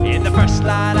first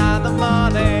light of the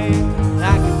morning,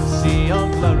 I can see your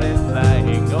glory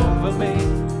flying over me.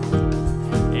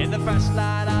 In the first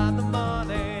light of the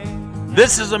morning.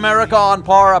 This is America on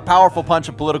Par, a powerful punch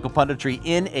of political punditry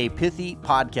in a pithy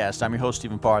podcast. I'm your host,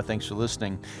 Stephen Parr. Thanks for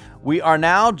listening. We are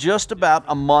now just about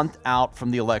a month out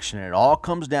from the election, and it all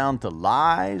comes down to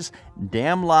lies,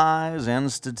 damn lies,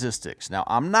 and statistics. Now,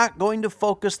 I'm not going to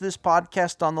focus this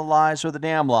podcast on the lies or the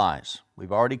damn lies.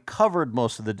 We've already covered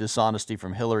most of the dishonesty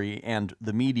from Hillary and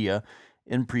the media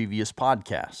in previous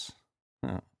podcasts.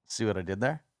 See what I did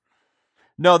there?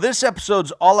 No, this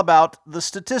episode's all about the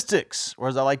statistics, or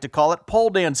as I like to call it,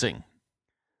 pole dancing.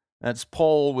 That's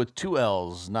pole with two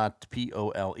L's, not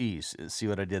P-O-L-E. See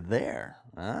what I did there?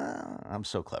 I'm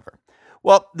so clever.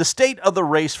 Well, the state of the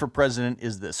race for president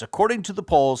is this. According to the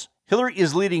polls, Hillary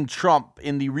is leading Trump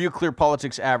in the Real Clear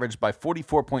Politics average by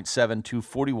 44.7 to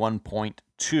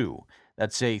 41.2.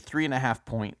 That's a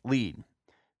 3.5-point lead.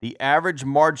 The average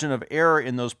margin of error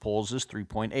in those polls is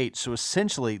 3.8. So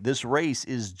essentially, this race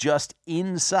is just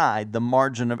inside the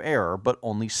margin of error, but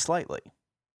only slightly.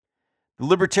 The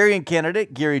Libertarian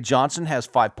candidate, Gary Johnson, has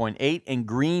 5.8, and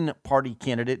Green Party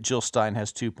candidate, Jill Stein,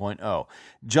 has 2.0.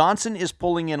 Johnson is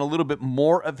pulling in a little bit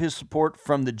more of his support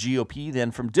from the GOP than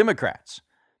from Democrats.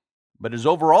 But his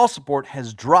overall support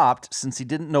has dropped since he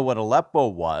didn't know what Aleppo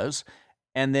was,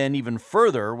 and then even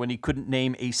further when he couldn't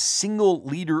name a single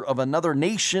leader of another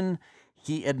nation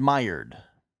he admired.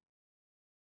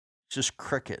 Just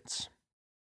crickets.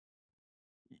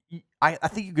 I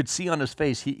think you could see on his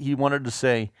face he wanted to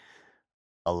say,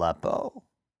 Aleppo?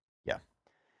 Yeah.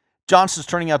 Johnson's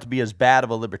turning out to be as bad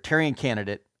of a Libertarian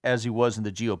candidate as he was in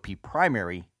the GOP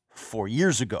primary 4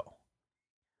 years ago.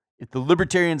 If the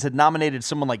Libertarians had nominated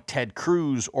someone like Ted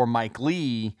Cruz or Mike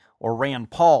Lee or Rand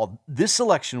Paul, this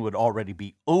election would already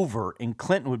be over and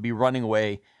Clinton would be running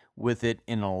away with it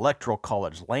in an electoral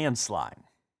college landslide.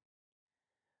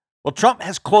 Well, Trump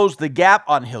has closed the gap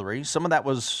on Hillary. Some of that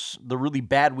was the really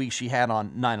bad week she had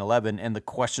on 9/11 and the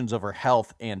questions of her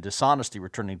health and dishonesty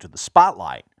returning to the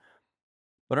spotlight.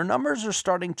 But her numbers are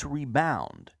starting to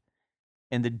rebound,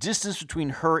 and the distance between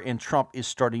her and Trump is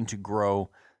starting to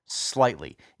grow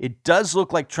slightly. It does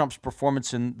look like Trump's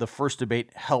performance in the first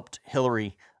debate helped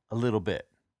Hillary a little bit.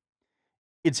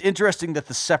 It's interesting that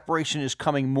the separation is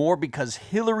coming more because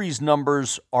Hillary's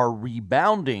numbers are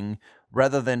rebounding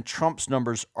rather than Trump's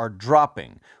numbers are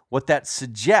dropping. What that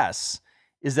suggests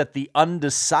is that the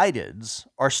undecideds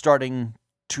are starting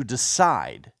to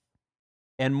decide,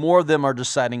 and more of them are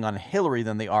deciding on Hillary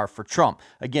than they are for Trump.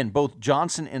 Again, both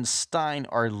Johnson and Stein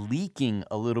are leaking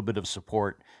a little bit of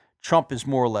support. Trump is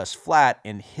more or less flat,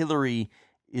 and Hillary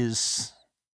is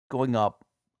going up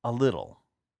a little.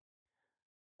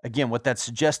 Again, what that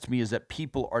suggests to me is that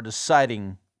people are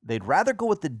deciding they'd rather go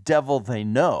with the devil they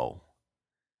know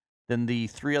than the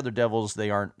three other devils they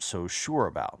aren't so sure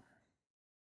about.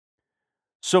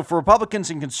 So for Republicans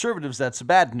and conservatives, that's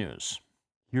bad news.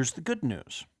 Here's the good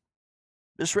news.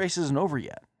 This race isn't over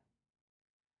yet.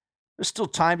 There's still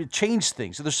time to change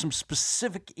things. So there's some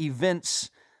specific events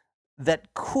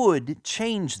that could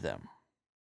change them.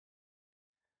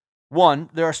 One,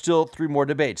 there are still 3 more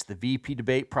debates. The VP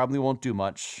debate probably won't do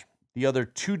much. The other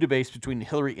 2 debates between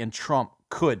Hillary and Trump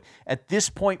could. At this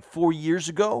point, 4 years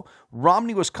ago,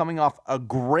 Romney was coming off a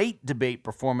great debate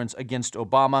performance against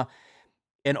Obama,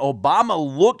 and Obama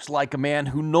looked like a man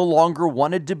who no longer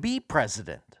wanted to be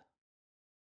president.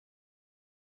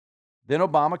 Then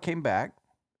Obama came back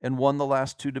and won the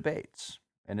last 2 debates,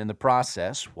 and in the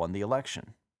process, won the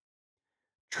election.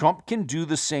 Trump can do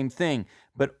the same thing,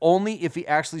 but only if he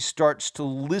actually starts to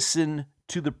listen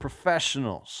to the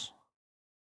professionals.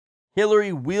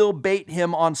 Hillary will bait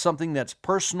him on something that's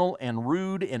personal and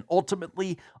rude and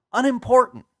ultimately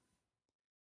unimportant.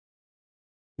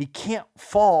 He can't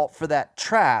fall for that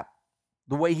trap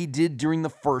the way he did during the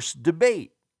first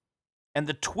debate and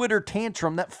the Twitter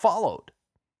tantrum that followed.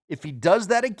 If he does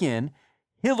that again,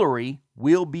 Hillary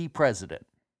will be president.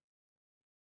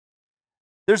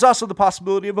 There's also the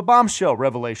possibility of a bombshell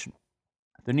revelation.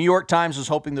 The New York Times was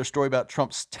hoping their story about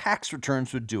Trump's tax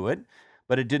returns would do it,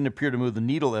 but it didn't appear to move the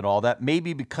needle at all. That may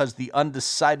be because the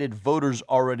undecided voters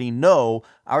already know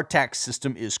our tax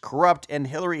system is corrupt, and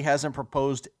Hillary hasn't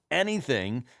proposed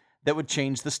anything that would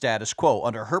change the status quo.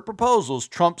 Under her proposals,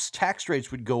 Trump's tax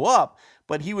rates would go up,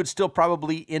 but he would still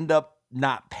probably end up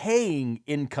not paying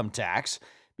income tax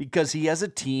because he has a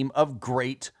team of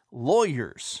great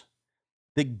lawyers.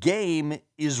 The game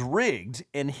is rigged,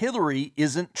 and Hillary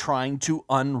isn't trying to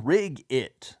unrig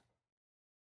it.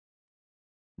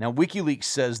 Now, WikiLeaks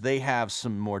says they have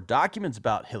some more documents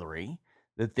about Hillary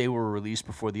that they were released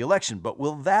before the election. But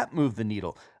will that move the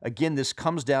needle? Again, this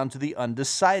comes down to the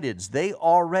undecideds. They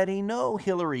already know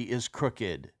Hillary is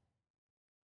crooked.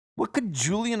 What could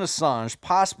Julian Assange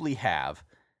possibly have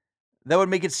that would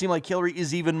make it seem like Hillary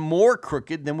is even more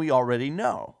crooked than we already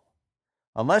know?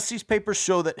 Unless these papers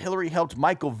show that Hillary helped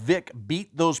Michael Vick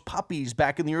beat those puppies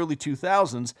back in the early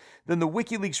 2000s, then the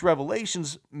WikiLeaks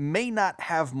revelations may not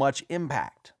have much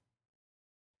impact.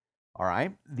 All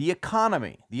right, the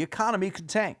economy. The economy could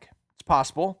tank. It's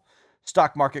possible.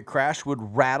 Stock market crash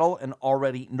would rattle an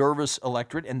already nervous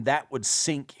electorate, and that would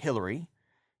sink Hillary.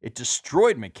 It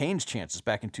destroyed McCain's chances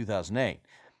back in 2008.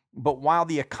 But while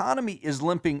the economy is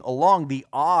limping along, the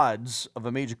odds of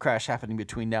a major crash happening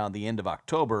between now and the end of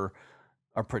October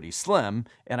are pretty slim,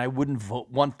 and I wouldn't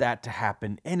want that to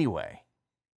happen anyway.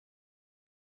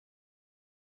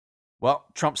 Well,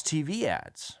 Trump's TV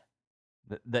ads,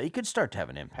 they could start to have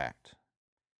an impact.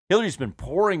 Hillary's been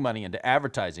pouring money into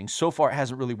advertising. So far, it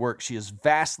hasn't really worked. She has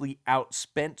vastly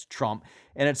outspent Trump,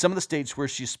 and in some of the states where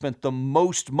she's spent the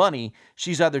most money,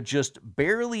 she's either just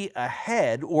barely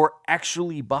ahead or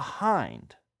actually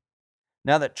behind.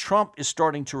 Now that Trump is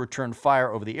starting to return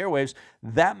fire over the airwaves,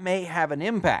 that may have an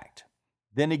impact.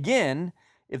 Then again,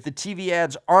 if the TV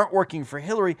ads aren't working for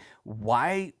Hillary,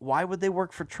 why would they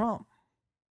work for Trump?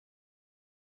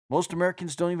 Most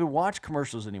Americans don't even watch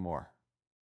commercials anymore.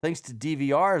 Thanks to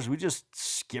DVRs, we just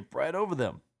skip right over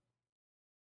them.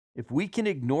 If we can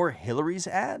ignore Hillary's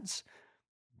ads,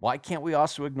 why can't we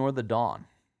also ignore the Dawn?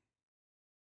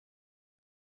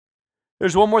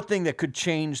 There's one more thing that could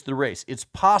change the race. It's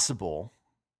possible.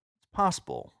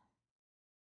 The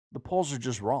polls are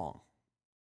just wrong.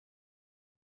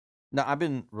 Now, I've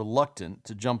been reluctant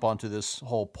to jump onto this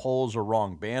whole polls are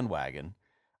wrong bandwagon.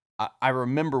 I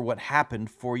remember what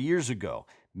happened 4 years ago.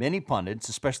 Many pundits,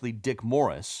 especially Dick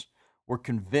Morris, were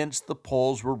convinced the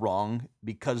polls were wrong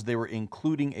because they were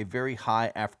including a very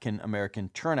high African-American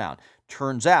turnout.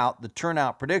 Turns out the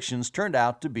turnout predictions turned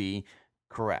out to be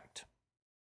correct.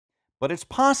 But it's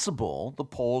possible the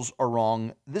polls are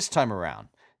wrong this time around.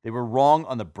 They were wrong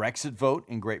on the Brexit vote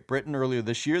in Great Britain earlier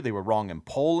this year. They were wrong in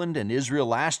Poland and Israel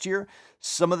last year.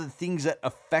 Some of the things that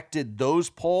affected those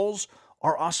polls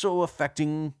are also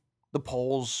affecting the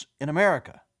polls in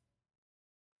America.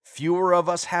 Fewer of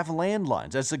us have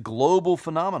landlines. That's a global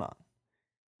phenomenon.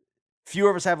 Fewer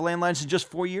of us have landlines than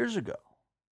just 4 years ago.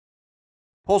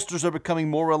 Pollsters are becoming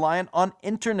more reliant on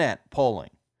internet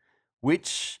polling,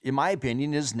 which, in my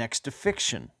opinion, is next to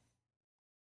fiction.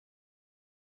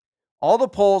 All the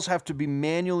polls have to be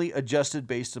manually adjusted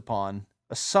based upon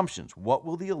assumptions. What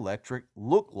will the electorate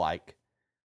look like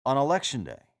on election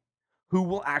day? Who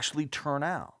will actually turn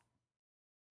out?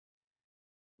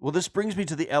 Well, this brings me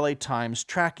to the LA Times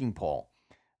tracking poll.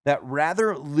 That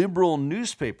rather liberal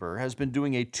newspaper has been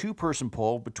doing a two-person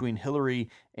poll between Hillary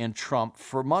and Trump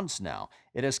for months now.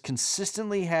 It has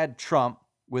consistently had Trump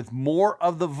with more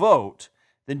of the vote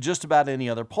than just about any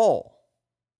other poll.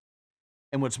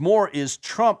 And what's more is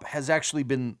Trump has actually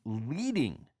been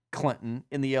leading Clinton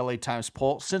in the LA Times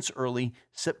poll since early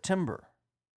September,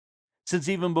 since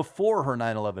even before her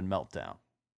 9/11 meltdown.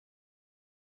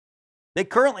 They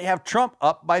currently have Trump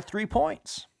up by 3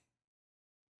 points.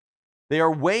 They are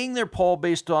weighing their poll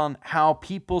based on how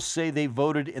people say they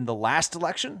voted in the last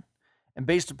election and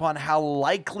based upon how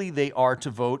likely they are to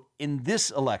vote in this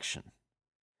election.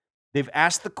 They've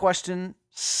asked the question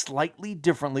slightly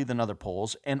differently than other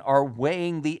polls and are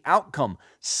weighing the outcome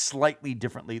slightly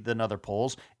differently than other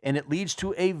polls, and it leads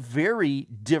to a very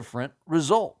different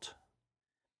result.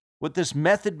 What this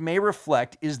method may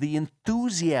reflect is the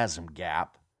enthusiasm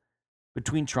gap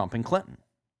between Trump and Clinton.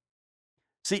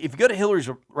 See, if you go to Hillary's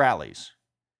rallies,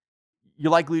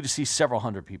 you're likely to see several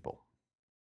hundred people.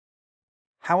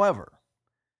 However,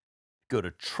 go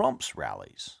to Trump's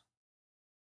rallies,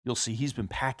 you'll see he's been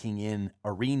packing in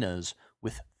arenas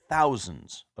with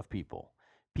thousands of people.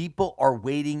 People are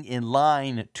waiting in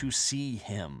line to see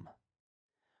him.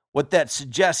 What that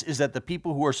suggests is that the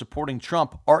people who are supporting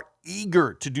Trump are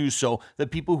eager to do so. The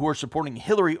people who are supporting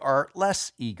Hillary are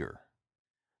less eager.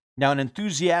 Now, an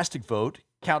enthusiastic vote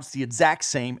counts the exact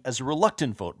same as a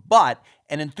reluctant vote, but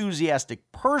an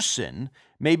enthusiastic person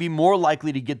may be more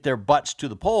likely to get their butts to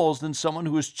the polls than someone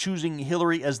who is choosing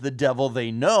Hillary as the devil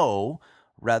they know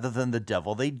rather than the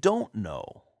devil they don't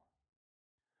know.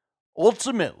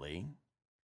 Ultimately,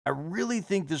 I really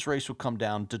think this race will come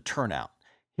down to turnout.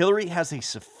 Hillary has a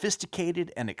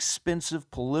sophisticated and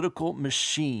expensive political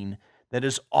machine that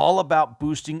is all about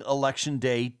boosting election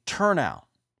day turnout.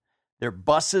 Their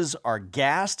buses are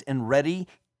gassed and ready,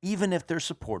 even if their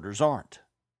supporters aren't.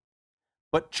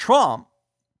 But Trump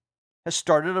has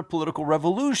started a political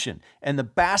revolution, and the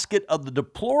basket of the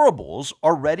deplorables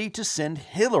are ready to send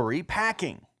Hillary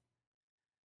packing.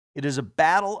 It is a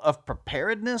battle of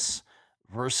preparedness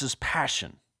versus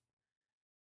passion.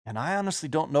 And I honestly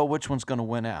don't know which one's going to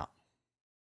win out.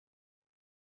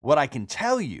 What I can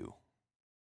tell you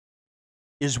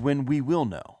is when we will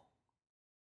know.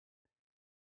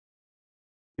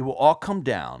 It will all come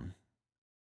down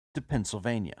to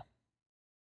Pennsylvania.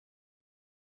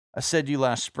 I said to you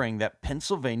last spring that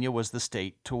Pennsylvania was the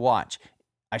state to watch.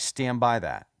 I stand by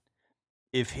that.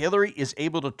 If Hillary is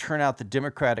able to turn out the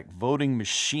Democratic voting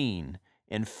machine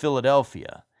in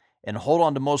Philadelphia and hold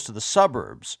on to most of the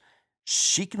suburbs,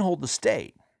 she can hold the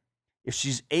state. If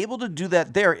she's able to do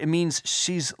that there, it means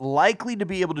she's likely to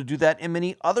be able to do that in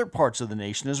many other parts of the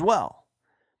nation as well.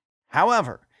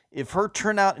 However, if her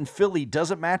turnout in Philly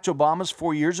doesn't match Obama's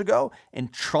 4 years ago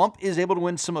and Trump is able to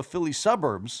win some of Philly's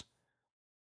suburbs,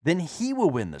 then he will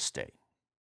win the state.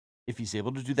 If he's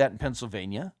able to do that in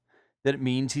Pennsylvania, then it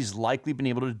means he's likely been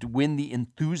able to win the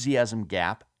enthusiasm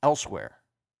gap elsewhere.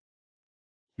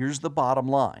 Here's the bottom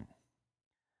line.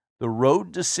 The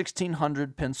road to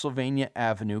 1600 Pennsylvania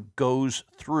Avenue goes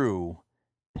through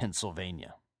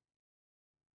Pennsylvania.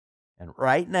 And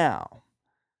right now,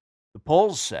 the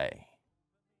polls say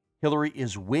Hillary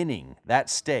is winning that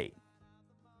state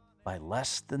by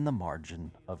less than the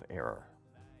margin of error.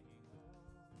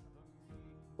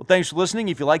 Well, thanks for listening.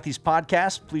 If you like these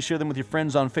podcasts, please share them with your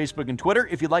friends on Facebook and Twitter.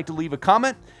 If you'd like to leave a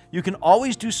comment, you can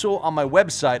always do so on my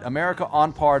website,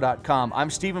 AmericaOnPar.com.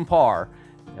 I'm Stephen Parr,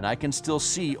 and I can still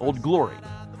see Old Glory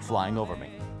flying over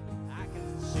me. I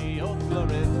can see Old Glory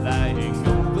flying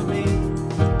over me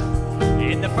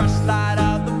in the first light